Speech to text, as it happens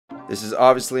This is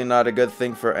obviously not a good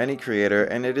thing for any creator,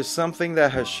 and it is something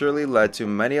that has surely led to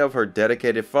many of her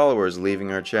dedicated followers leaving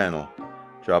her channel.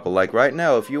 Drop a like right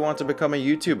now if you want to become a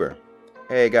YouTuber.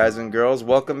 Hey guys and girls,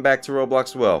 welcome back to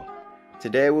Roblox Woah.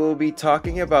 Today we will be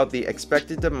talking about the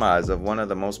expected demise of one of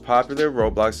the most popular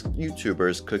Roblox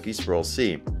YouTubers,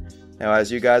 CookieSwirlc. Now,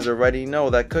 as you guys already know,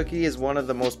 that Cookie is one of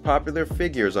the most popular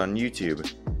figures on YouTube.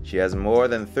 She has more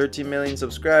than 13 million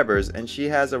subscribers and she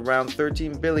has around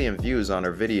 13 billion views on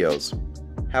her videos.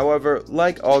 However,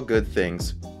 like all good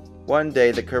things, one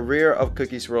day the career of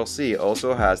CookieSwirlc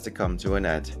also has to come to an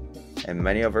end. And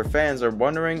many of her fans are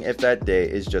wondering if that day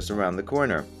is just around the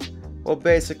corner. Well,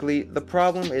 basically, the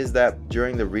problem is that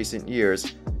during the recent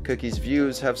years, Cookie's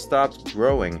views have stopped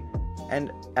growing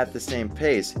and at the same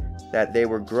pace that they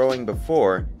were growing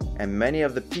before, and many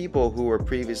of the people who were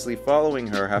previously following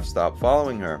her have stopped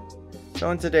following her. So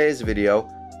in today's video,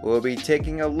 we'll be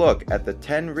taking a look at the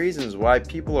 10 reasons why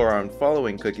people are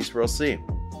unfollowing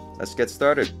CookieSwirlc. Let's get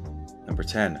started. Number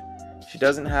 10. She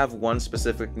doesn't have one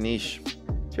specific niche.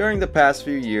 During the past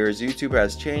few years, YouTube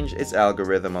has changed its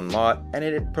algorithm a lot, and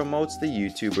it promotes the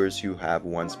YouTubers who have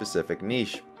one specific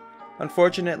niche.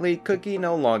 Unfortunately, Cookie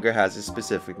no longer has a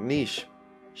specific niche.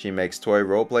 She makes toy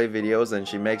roleplay videos, and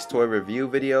she makes toy review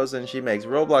videos, and she makes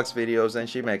Roblox videos, and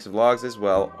she makes vlogs as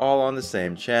well, all on the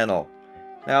same channel.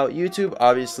 Now, YouTube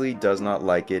obviously does not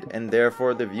like it, and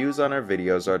therefore the views on her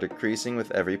videos are decreasing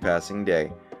with every passing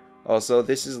day. Also,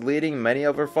 this is leading many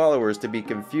of her followers to be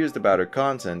confused about her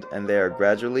content, and they are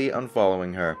gradually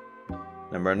unfollowing her.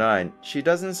 Number 9. She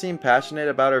doesn't seem passionate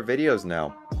about her videos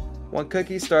now. When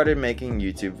Cookie started making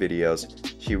YouTube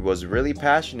videos, she was really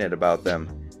passionate about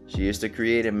them. She used to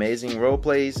create amazing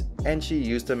roleplays, and she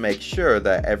used to make sure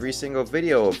that every single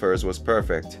video of hers was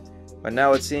perfect. But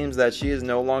now it seems that she is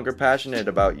no longer passionate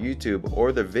about YouTube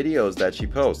or the videos that she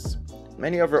posts.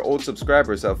 Many of her old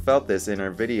subscribers have felt this in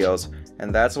her videos,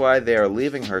 and that's why they are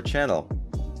leaving her channel.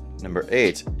 Number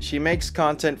 8. She makes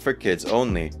content for kids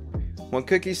only. When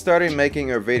Cookie started making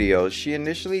her videos, she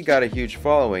initially got a huge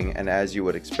following, and as you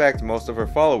would expect, most of her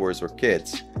followers were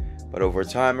kids. But over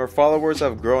time, her followers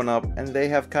have grown up and they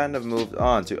have kind of moved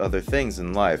on to other things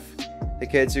in life. The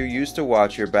kids who used to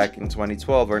watch her back in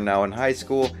 2012 are now in high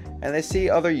school, and they see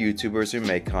other YouTubers who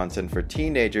make content for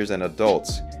teenagers and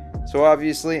adults. So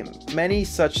obviously, many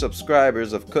such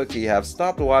subscribers of Cookie have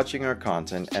stopped watching her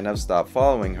content and have stopped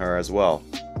following her as well.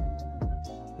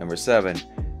 Number 7.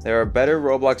 There are better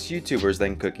Roblox YouTubers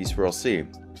than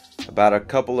CookieSwirlc. About a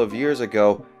couple of years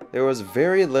ago, there was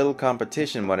very little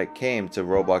competition when it came to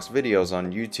Roblox videos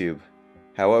on YouTube.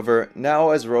 However, now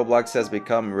as Roblox has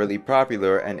become really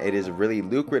popular and it is really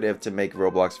lucrative to make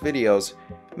Roblox videos,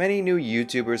 many new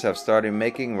YouTubers have started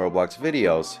making Roblox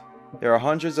videos. There are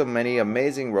hundreds of many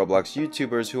amazing Roblox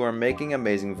YouTubers who are making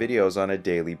amazing videos on a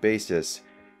daily basis.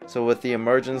 So with the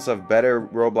emergence of better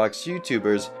Roblox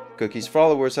YouTubers, Cookie's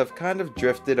followers have kind of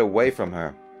drifted away from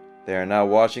her. They are now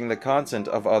watching the content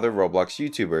of other Roblox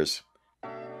YouTubers.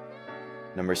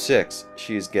 Number 6.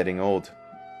 She is getting old.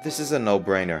 This is a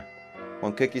no-brainer.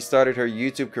 When Cookie started her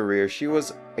YouTube career, she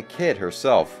was a kid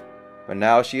herself. But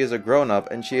now she is a grown-up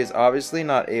and she is obviously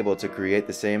not able to create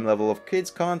the same level of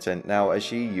kids content now as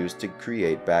she used to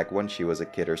create back when she was a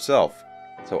kid herself.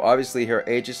 So obviously her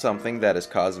age is something that has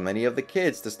caused many of the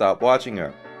kids to stop watching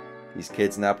her. These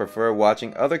kids now prefer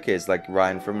watching other kids like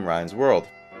Ryan from Ryan's World.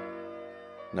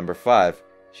 Number 5.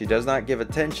 She does not give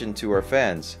attention to her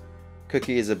fans.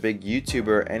 Cookie is a big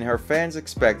YouTuber and her fans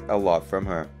expect a lot from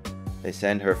her. They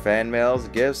send her fan mails,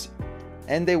 gifts,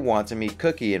 and they want to meet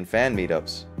Cookie in fan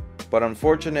meetups. But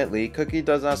unfortunately, Cookie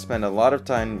does not spend a lot of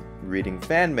time reading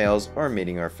fan mails or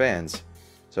meeting her fans.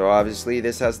 So obviously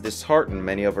this has disheartened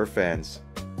many of her fans.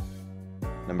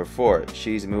 Number 4.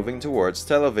 She's moving towards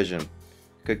television.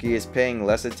 Cookie is paying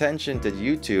less attention to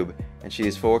YouTube and she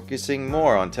is focusing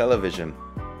more on television.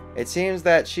 It seems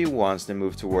that she wants to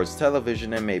move towards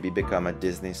television and maybe become a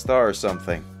Disney star or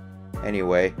something.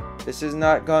 Anyway, this has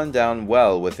not gone down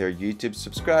well with her YouTube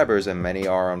subscribers and many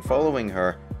are unfollowing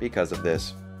her because of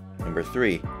this. Number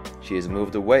 3. She has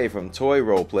moved away from toy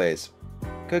roleplays.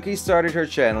 Cookie started her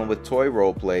channel with toy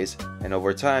roleplays, and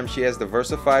over time she has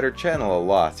diversified her channel a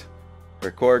lot.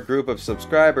 Her core group of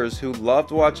subscribers who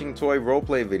loved watching toy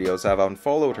roleplay videos have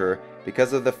unfollowed her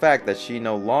because of the fact that she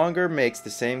no longer makes the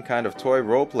same kind of toy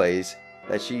roleplays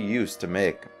that she used to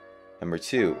make. Number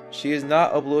 2. She is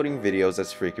not uploading videos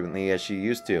as frequently as she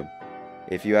used to.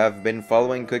 If you have been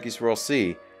following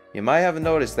CookieSwirlc, you might have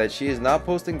noticed that she is not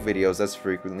posting videos as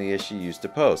frequently as she used to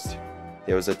post.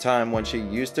 There was a time when she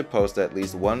used to post at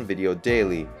least one video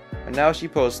daily, and now she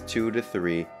posts 2 to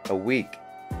 3 a week,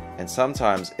 and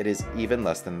sometimes it is even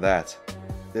less than that.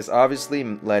 This obviously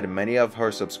led many of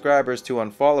her subscribers to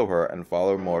unfollow her and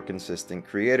follow more consistent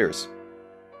creators.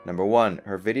 Number 1.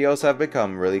 Her videos have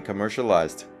become really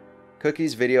commercialized.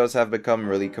 Cookie's videos have become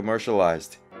really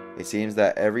commercialized. It seems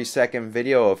that every second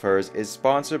video of hers is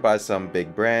sponsored by some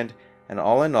big brand, and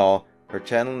all in all, her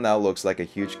channel now looks like a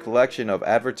huge collection of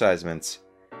advertisements.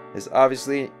 This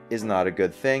obviously is not a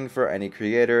good thing for any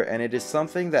creator, and it is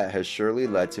something that has surely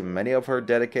led to many of her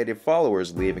dedicated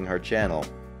followers leaving her channel.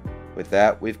 With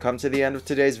that, we've come to the end of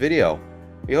today's video.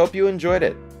 We hope you enjoyed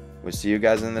it. We'll see you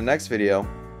guys in the next video.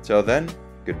 Till then,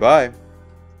 goodbye.